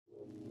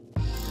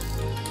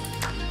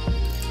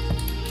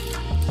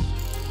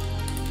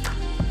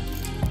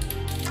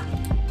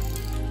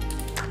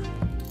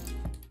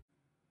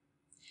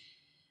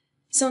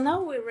So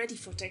now we're ready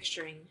for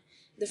texturing.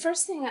 The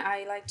first thing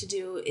I like to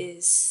do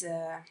is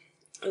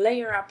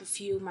layer up a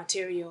few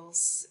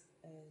materials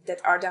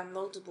that are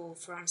downloadable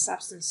from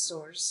Substance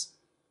source,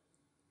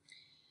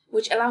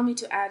 which allow me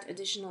to add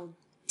additional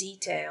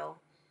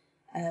detail,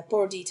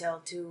 pore detail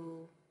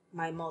to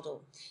my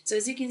model. So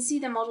as you can see,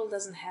 the model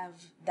doesn't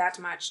have that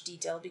much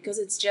detail because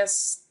it's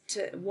just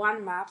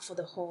one map for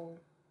the whole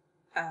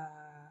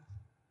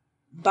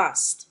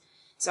bust.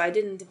 So I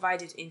didn't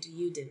divide it into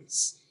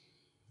udins.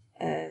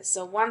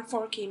 So one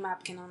 4K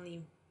map can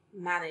only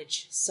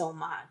manage so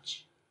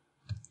much.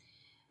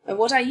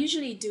 What I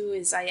usually do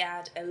is I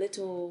add a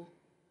little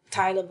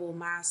tileable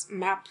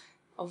map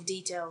of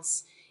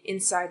details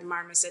inside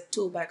Marmoset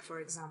Toolbag, for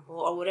example,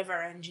 or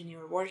whatever engine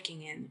you're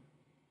working in.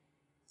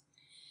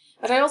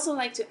 But I also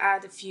like to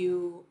add a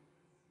few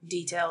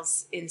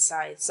details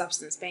inside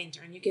Substance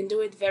Painter, and you can do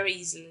it very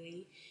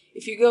easily.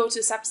 If you go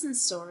to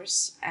Substance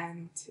Source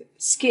and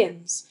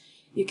Skins,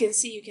 you can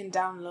see you can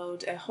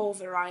download a whole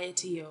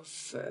variety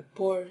of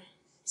pore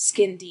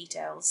skin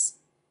details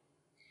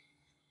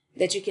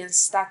that you can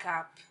stack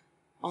up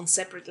on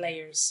separate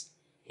layers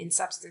in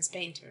Substance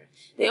Painter.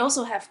 They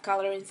also have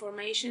color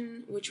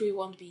information, which we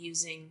won't be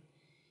using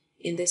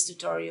in this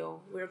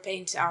tutorial. We'll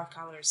paint our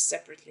colors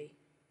separately.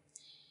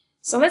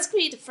 So let's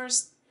create the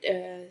first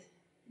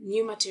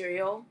new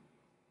material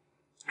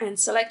and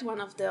select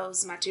one of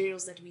those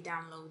materials that we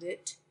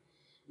downloaded.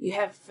 You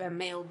have a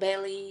male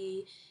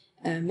belly,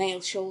 male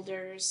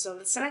shoulders. So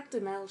let's select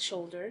the male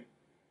shoulder.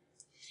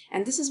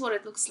 And this is what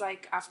it looks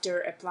like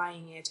after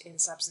applying it in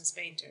Substance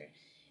Painter.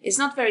 It's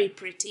not very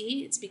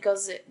pretty. It's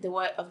because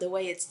of the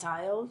way it's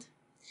tiled.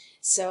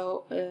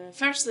 So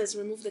first let's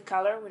remove the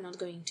color. We're not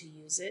going to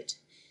use it.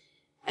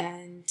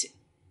 And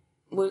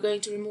we're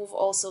going to remove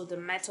also the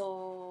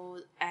metal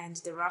and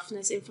the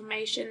roughness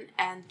information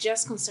and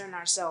just concern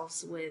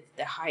ourselves with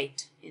the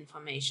height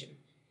information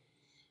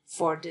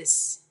for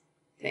this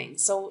thing.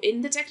 So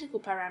in the technical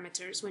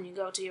parameters, when you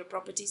go to your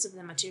properties of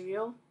the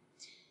material,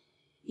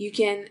 you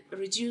can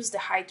reduce the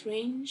height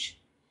range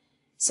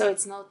so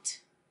it's not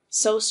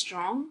so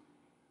strong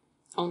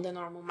on the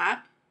normal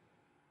map.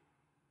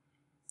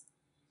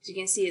 As you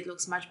can see, it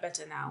looks much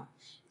better now.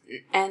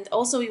 And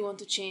also we want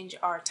to change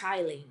our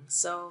tiling,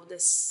 so the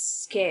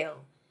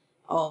scale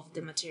of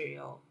the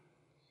material.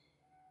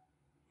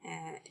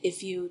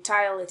 If you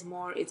tile it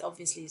more, it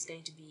obviously is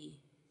going to be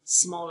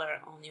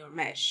smaller on your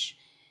mesh.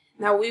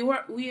 Now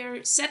we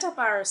are set up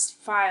our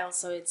file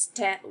so it's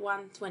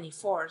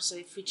 124. So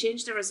if we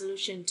change the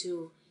resolution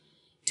to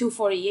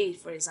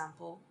 248, for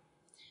example,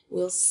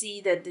 we'll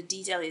see that the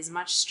detail is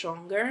much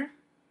stronger.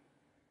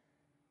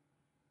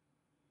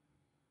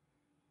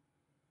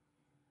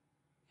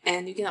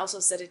 And you can also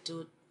set it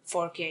to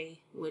 4K,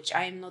 which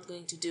I am not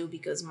going to do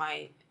because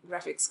my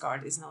graphics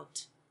card is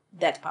not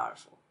that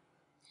powerful.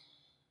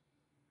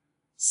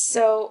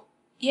 So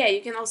yeah, you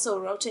can also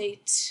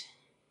rotate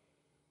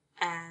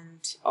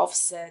and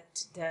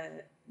offset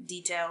the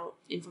detail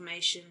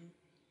information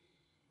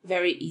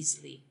very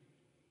easily.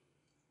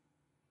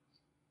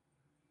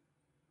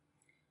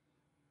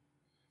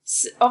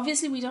 So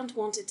obviously we don't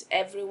want it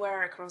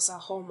everywhere across our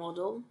whole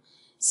model.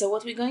 So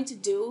what we're going to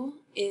do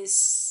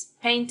is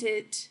paint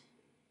it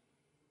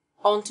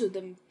onto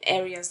the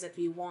areas that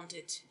we want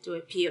it to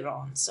appear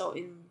on. So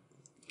in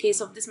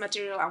case of this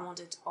material, I want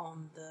it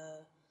on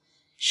the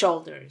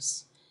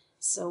shoulders.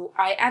 So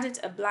I added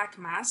a black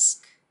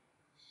mask,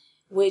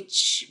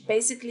 which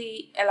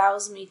basically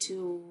allows me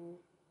to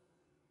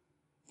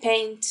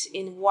paint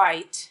in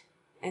white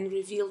and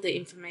reveal the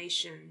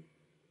information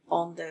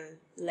on the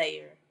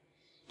layer,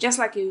 just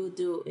like you would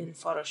do in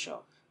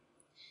Photoshop.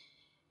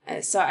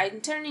 So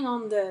I'm turning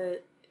on the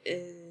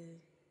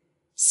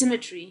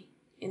symmetry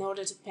in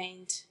order to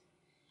paint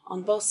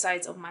on both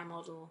sides of my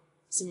model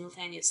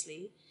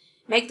simultaneously.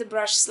 Make the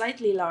brush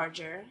slightly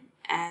larger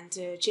and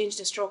change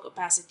the stroke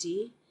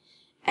opacity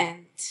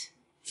and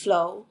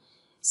flow.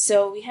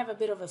 So we have a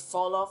bit of a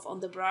fall off on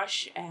the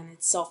brush and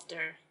it's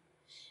softer.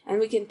 And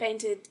we can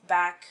paint it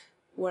back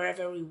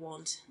wherever we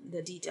want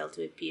the detail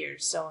to appear.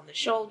 So on the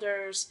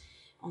shoulders,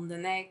 on the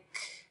neck,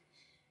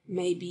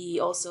 maybe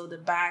also the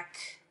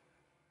back.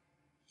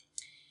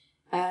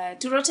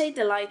 To rotate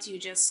the light, you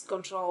just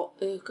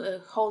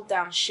hold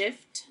down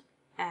Shift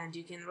and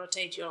you can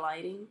rotate your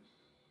lighting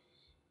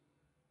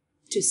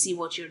to see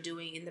what you're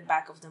doing in the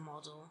back of the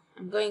model.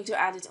 I'm going to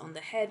add it on the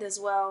head as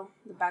well,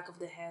 the back of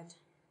the head,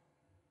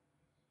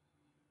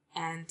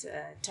 and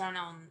turn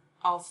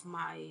off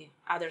my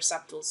other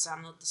subtools so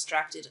I'm not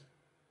distracted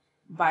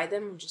by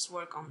them, just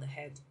work on the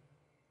head.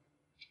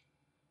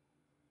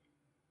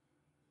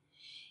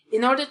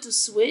 In order to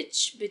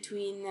switch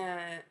between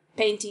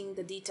painting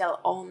the detail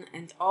on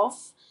and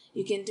off,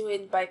 you can do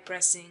it by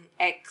pressing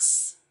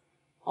X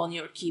on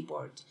your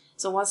keyboard.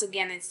 So once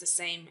again, it's the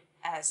same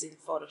as in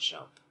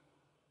Photoshop.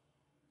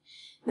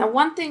 Now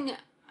one thing,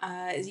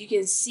 as you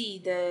can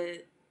see,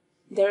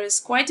 there is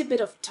quite a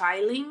bit of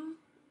tiling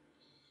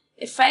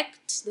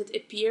effect that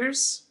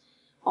appears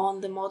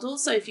on the model.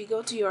 So if you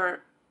go to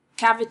your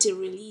cavity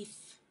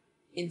relief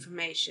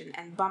information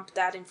and bump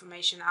that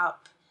information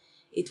up,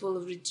 it will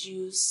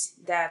reduce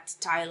that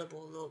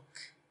tileable look.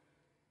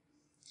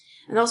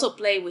 And also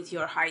play with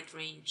your height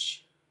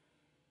range.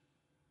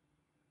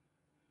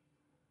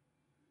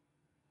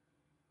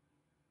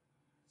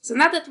 So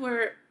now that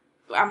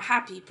I'm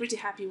pretty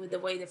happy with the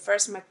way the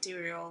first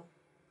material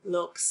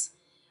looks,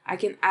 I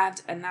can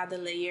add another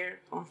layer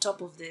on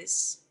top of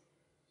this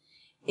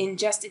in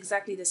just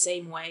exactly the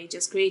same way.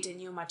 Just create a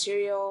new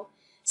material,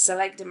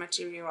 select the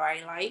material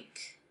I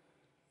like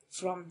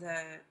from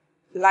the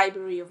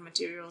library of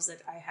materials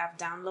that I have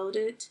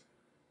downloaded.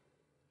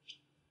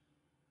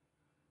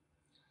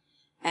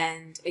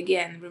 And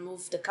again,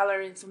 remove the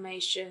color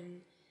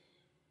information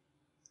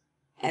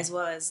as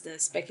well as the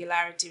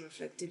specularity,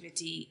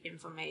 reflectivity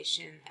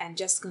information, and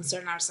just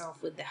concern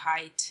ourselves with the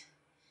height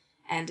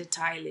and the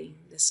tiling,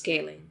 the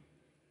scaling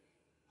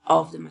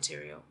of the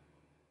material.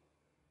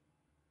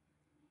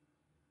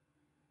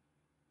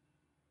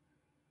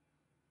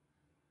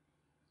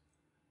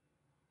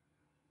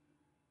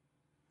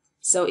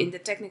 So in the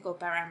technical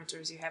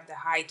parameters, you have the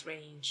height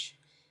range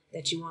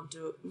that you want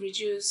to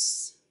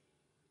reduce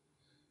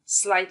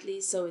slightly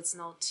so it's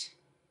not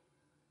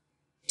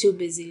too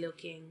busy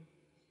looking.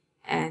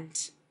 And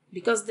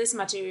because this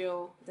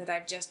material that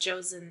I've just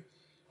chosen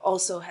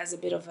also has a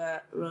bit of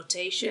a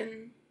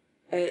rotation,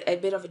 a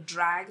bit of a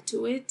drag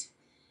to it,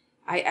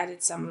 I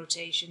added some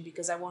rotation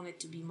because I want it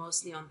to be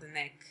mostly on the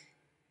neck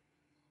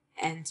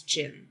and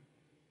chin.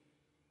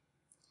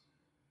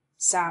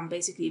 So I'm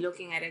basically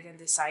looking at it and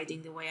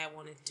deciding the way I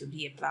want it to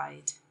be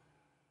applied.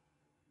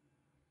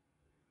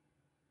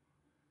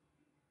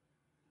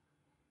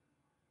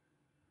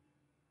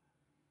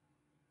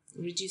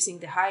 Reducing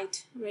the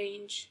height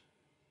range.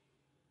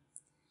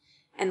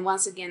 And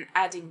once again,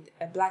 adding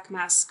a black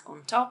mask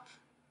on top.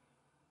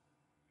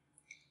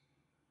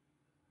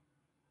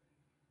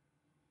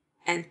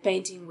 And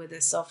painting with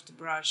a soft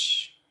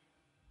brush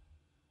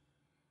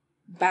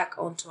back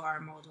onto our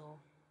model.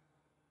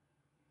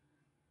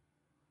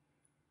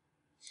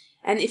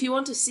 And if you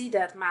want to see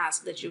that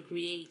mask that you're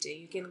creating,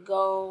 you can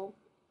go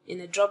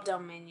in a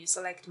drop-down menu,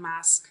 select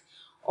mask,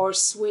 or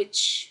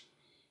switch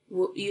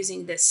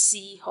using the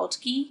C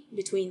hotkey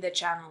between the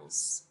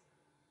channels.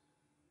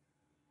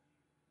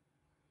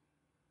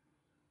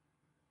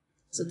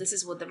 So this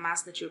is what the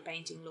mask that you're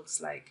painting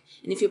looks like.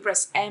 And if you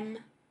press M,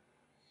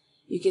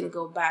 you can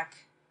go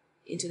back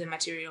into the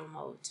material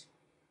mode.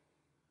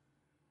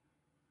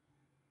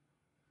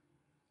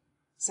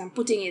 So I'm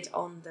putting it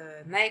on the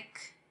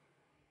neck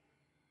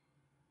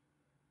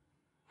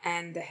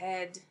and the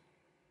head,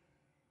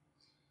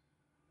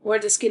 where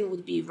the skin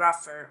would be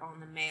rougher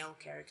on a male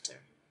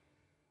character.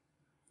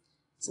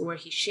 So where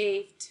he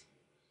shaved,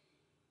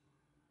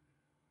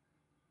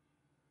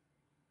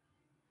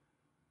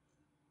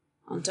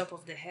 on top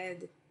of the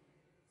head,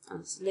 a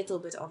little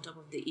bit on top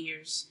of the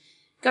ears.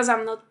 Because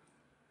I'm not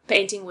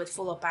painting with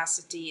full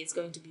opacity, it's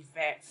going to be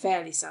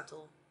fairly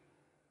subtle.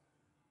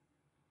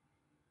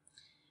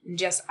 And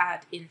just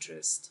add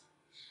interest.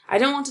 I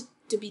don't want it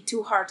to be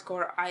too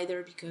hardcore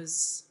either,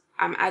 because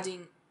I'm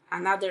adding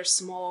another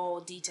small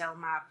detail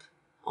map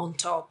on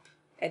top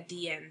at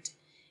the end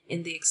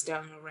in the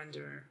external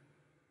renderer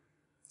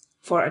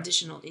for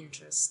additional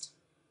interest.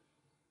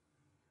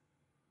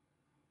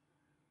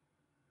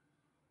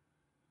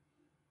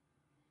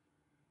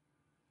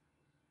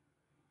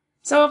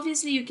 So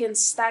obviously you can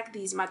stack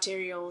these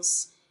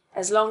materials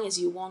as long as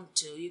you want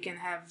to. You can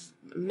have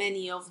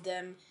many of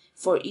them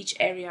for each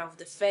area of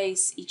the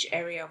face, each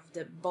area of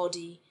the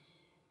body,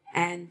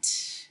 and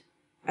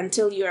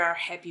until you are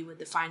happy with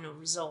the final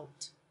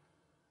result.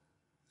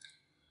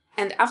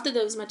 And after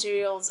those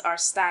materials are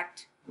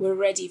stacked, we're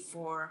ready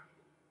for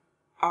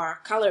our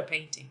color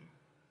painting.